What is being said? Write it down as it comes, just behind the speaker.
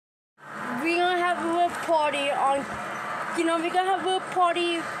You know, we're gonna have a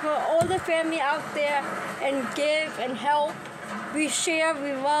party for all the family out there and give and help. We share,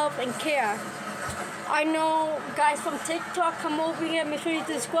 we love and care. I know guys from TikTok, come over here, make sure you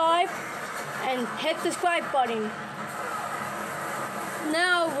subscribe and hit the subscribe button.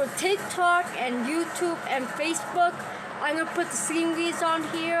 Now with TikTok and YouTube and Facebook, I'm gonna put the series on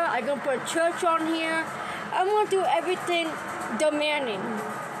here. I'm gonna put church on here. I'm gonna do everything demanding.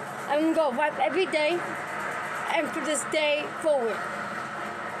 I'm gonna go live every day and for this day forward.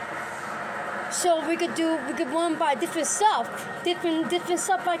 So we could run by different stuff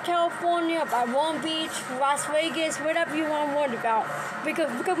by California, by Long Beach, Las Vegas, whatever you want to worry about. We could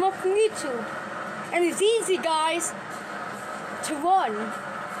run from YouTube, and it's easy, guys, to run.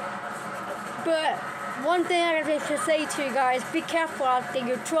 But one thing I have to say to you guys: be careful out there.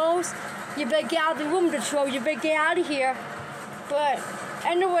 Your trolls, you better get out of the room. The troll, you better get out of here. But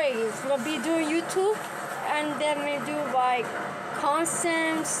anyways, we'll be doing YouTube, and then we do like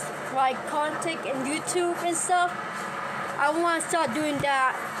constants, like content and YouTube and stuff. I want to start doing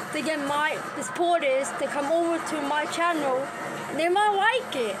that to get my supporters to come over to my channel. They might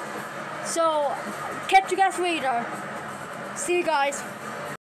like it. So catch you guys later. See you guys.